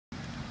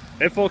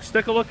Hey folks,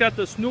 take a look at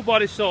this new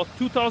body cell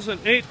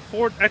 2008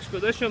 Ford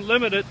Expedition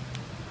Limited.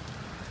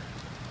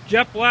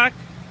 Jet black,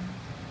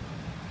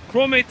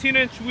 chrome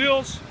 18-inch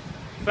wheels,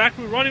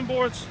 factory running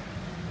boards,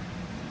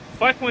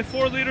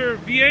 5.4 liter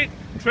V8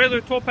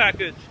 trailer tow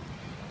package.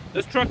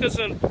 This truck is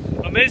in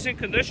amazing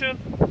condition,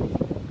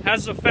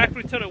 has the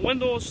factory tinted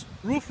windows,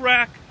 roof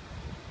rack,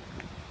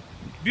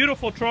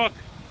 beautiful truck,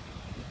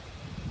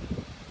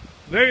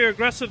 very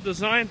aggressive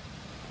design,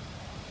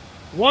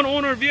 one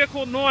owner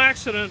vehicle, no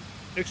accident,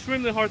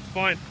 extremely hard to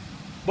find.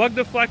 Bug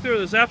deflector,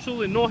 there's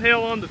absolutely no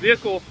hail on the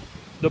vehicle.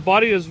 The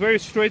body is very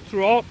straight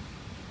throughout.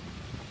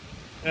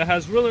 It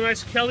has really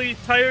nice Kelly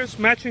tires,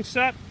 matching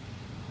set,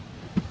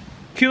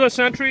 keyless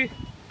entry,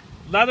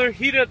 leather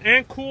heated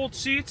and cooled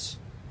seats,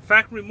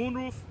 factory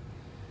moonroof,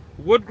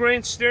 wood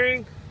grain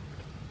steering,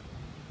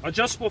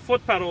 adjustable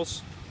foot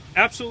pedals,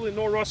 absolutely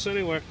no rust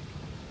anywhere.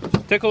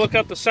 Take a look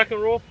at the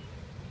second row.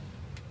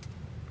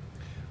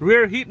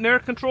 Rear heat and air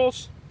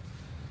controls,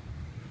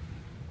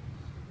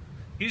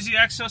 easy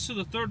access to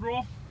the third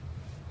row.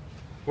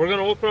 We're going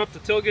to open up the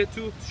tailgate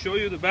too to show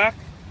you the back.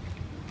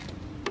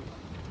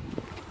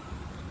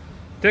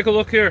 Take a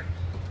look here.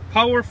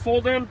 Power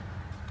fold-in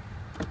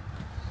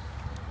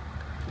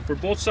for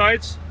both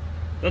sides.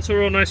 That's a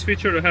real nice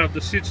feature to have. The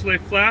seats lay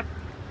flat.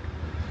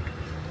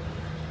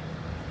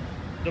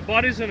 The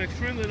body's in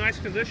extremely nice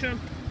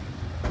condition.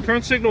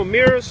 Turn signal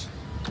mirrors,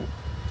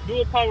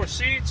 dual power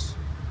seats.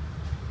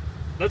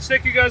 Let's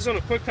take you guys on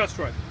a quick test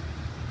drive.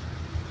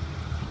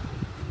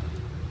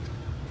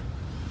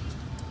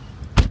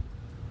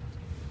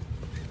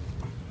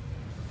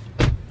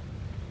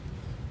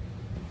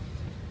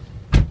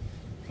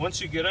 Once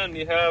you get in,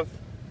 you have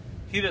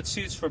heated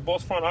seats for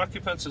both front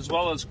occupants as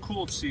well as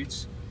cooled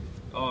seats.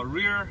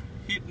 Rear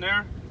heat and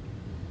air,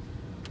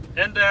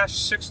 N-Dash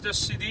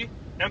 6-disc CD,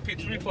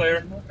 MP3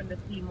 player.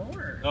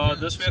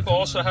 This vehicle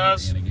also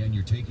has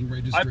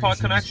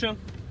iPod connection.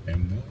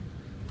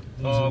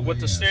 With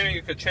the steering,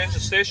 you could change the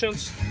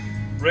stations,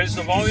 raise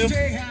the volume.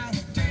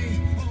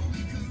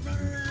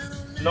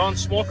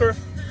 Non-smoker.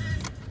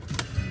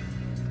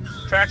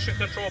 Traction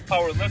control,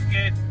 power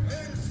liftgate.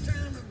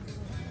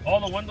 All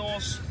the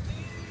windows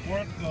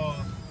work.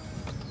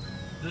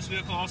 This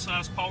vehicle also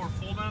has power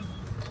fold-in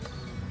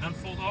and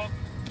fold-out.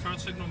 Turn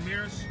signal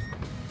mirrors.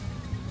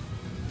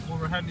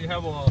 Overhead you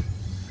have a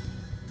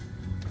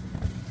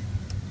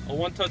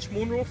one-touch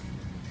moonroof.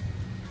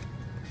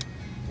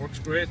 Works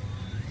great.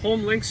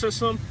 Home link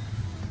system.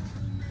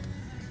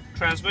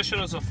 Transmission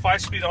is a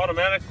 5-speed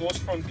automatic. Goes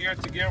from gear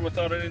to gear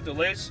without any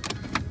delays.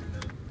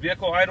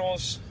 Vehicle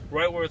idles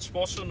right where it's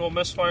supposed to. No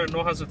misfire,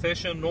 no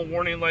hesitation, no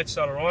warning lights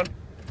that are on.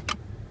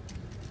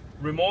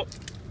 Remote.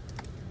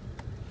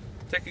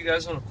 Take you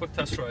guys on a quick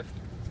test drive.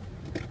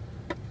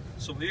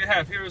 So what you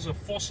have here is a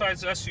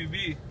full-size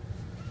SUV,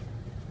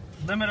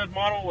 limited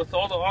model with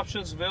all the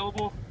options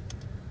available,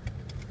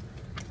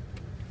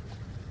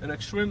 in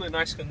extremely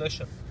nice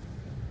condition.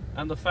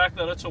 And the fact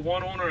that it's a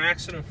one-owner,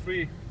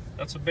 accident-free,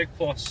 that's a big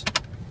plus.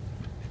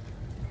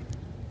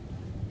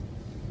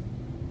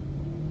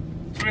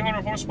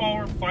 300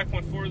 horsepower,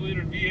 5.4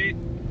 liter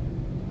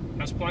V8,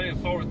 has plenty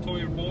of power to tow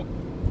your boat.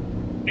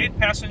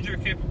 8-passenger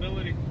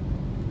capability,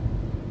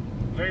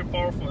 very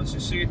powerful as you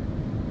see.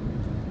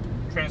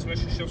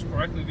 Transmission shifts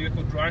correctly,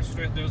 vehicle drives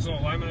straight, there's no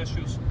alignment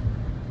issues.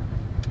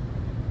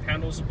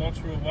 Handles the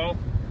bumps real well.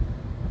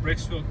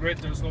 Brakes feel great,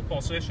 there's no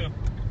pulsation.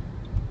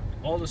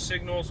 All the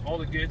signals, all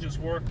the gauges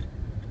work.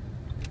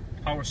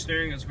 Power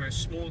steering is very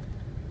smooth.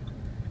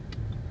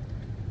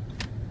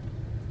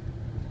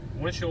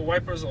 Windshield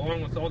wipers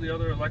along with all the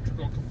other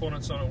electrical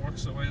components on it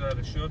works the way that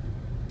it should.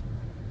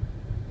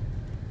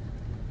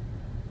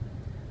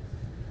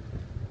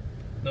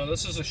 Now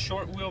this is a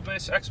short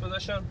wheelbase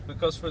Expedition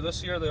because for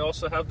this year they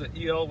also have the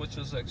EL, which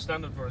is the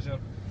extended version.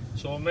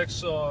 So it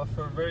makes for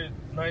very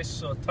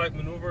nice tight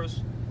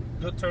maneuvers,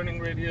 good turning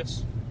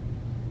radius.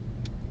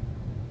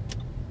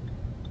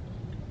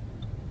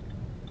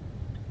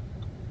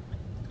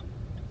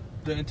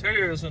 The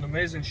interior is in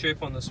amazing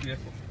shape on this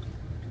vehicle.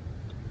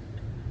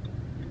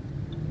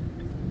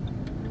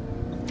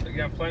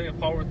 Again, plenty of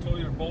power to tow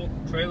your boat,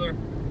 trailer.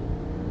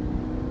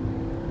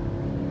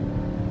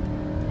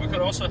 We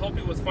could also help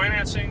you with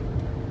financing.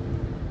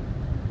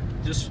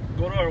 Just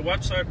go to our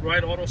website,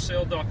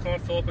 rideautosale.com,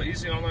 fill up an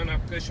easy online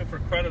application for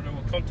credit. It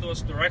will come to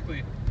us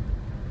directly.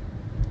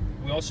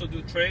 We also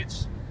do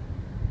trades.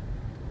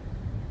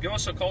 Give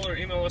us a call or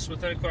email us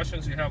with any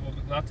questions you have. We'll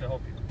be glad to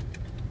help you.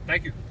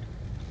 Thank you.